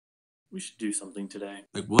We should do something today.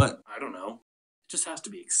 Like what? I don't know. It just has to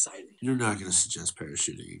be exciting. You're not going to suggest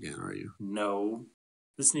parachuting again, are you? No.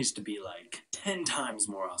 This needs to be like 10 times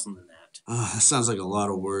more awesome than that. That sounds like a lot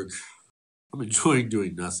of work. I'm enjoying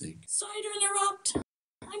doing nothing. Sorry to interrupt.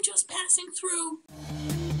 I'm just passing through.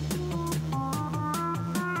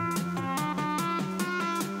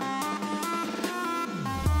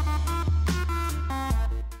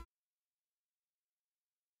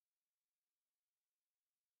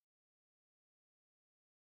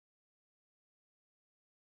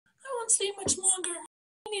 I won't stay much longer.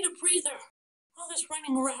 I need a breather. All this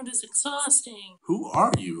running around is exhausting. Who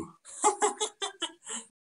are you?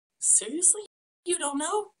 Seriously? You don't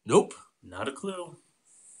know? Nope. Not a clue.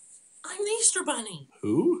 I'm the Easter Bunny.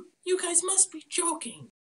 Who? You guys must be joking.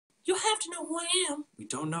 You have to know who I am. We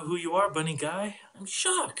don't know who you are, bunny guy. I'm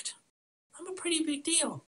shocked. I'm a pretty big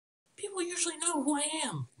deal. People usually know who I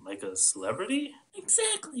am. Like a celebrity?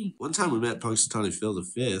 Exactly. One time we met Punxsutawney Phil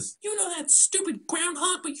V. You know that stupid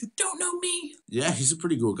groundhog, but you don't know me? Yeah, he's a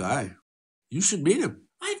pretty cool guy. You should meet him.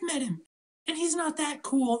 I've met him, and he's not that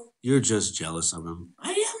cool. You're just jealous of him. I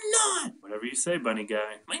am not. Whatever you say, bunny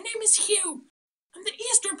guy. My name is Hugh. I'm the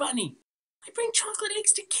Easter Bunny. I bring chocolate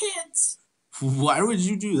eggs to kids. Why would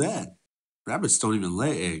you do that? Rabbits don't even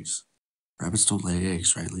lay eggs. Rabbits don't lay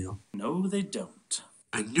eggs, right, Leo? No, they don't.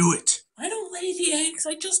 I knew it. I don't lay the eggs,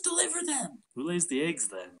 I just deliver them. Who lays the eggs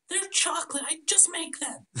then? They're chocolate, I just make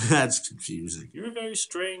them. That's confusing. You're a very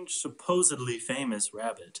strange, supposedly famous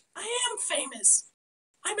rabbit. I am famous.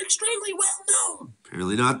 I'm extremely well known.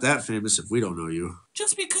 Apparently not that famous if we don't know you.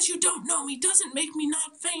 Just because you don't know me doesn't make me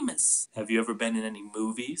not famous. Have you ever been in any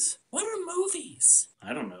movies? What are movies?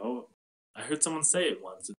 I don't know. I heard someone say it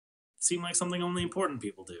once. It seemed like something only important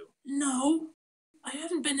people do. No. I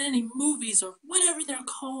haven't been in any movies or whatever they're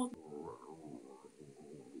called.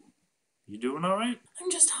 You doing all right?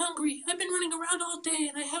 I'm just hungry. I've been running around all day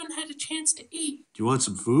and I haven't had a chance to eat. Do you want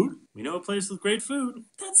some food? We know a place with great food.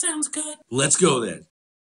 That sounds good. Let's go then.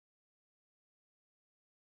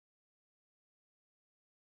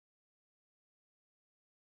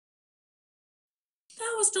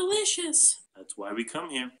 That was delicious. That's why we come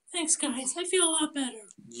here. Thanks, guys. I feel a lot better.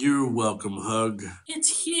 You're welcome, Hug.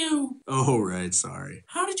 It's Hugh. Oh, right, sorry.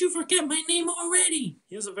 How did you forget my name already?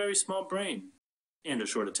 He has a very small brain. And a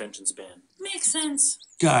short attention span. Makes sense.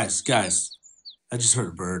 Guys, I just heard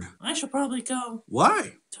a bird. I should probably go.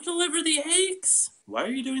 Why? To deliver the eggs. Why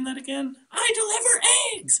are you doing that again? I deliver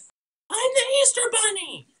eggs! I'm the Easter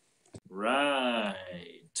Bunny!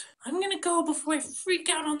 Right. I'm gonna go before I freak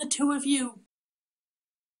out on the two of you.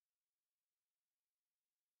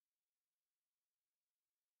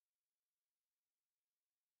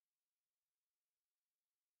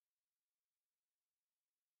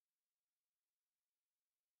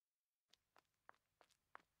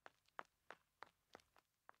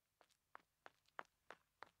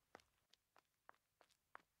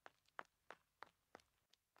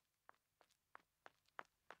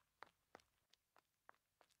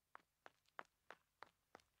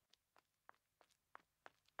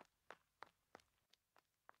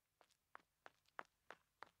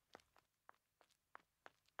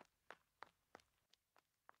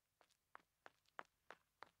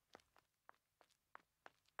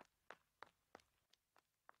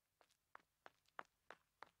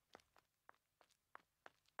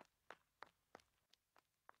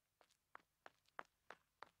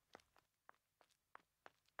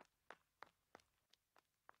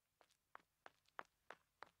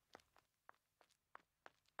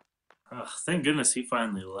 Ugh, thank goodness he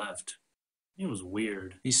finally left. He was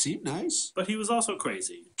weird. He seemed nice. But he was also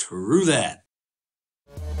crazy. True that.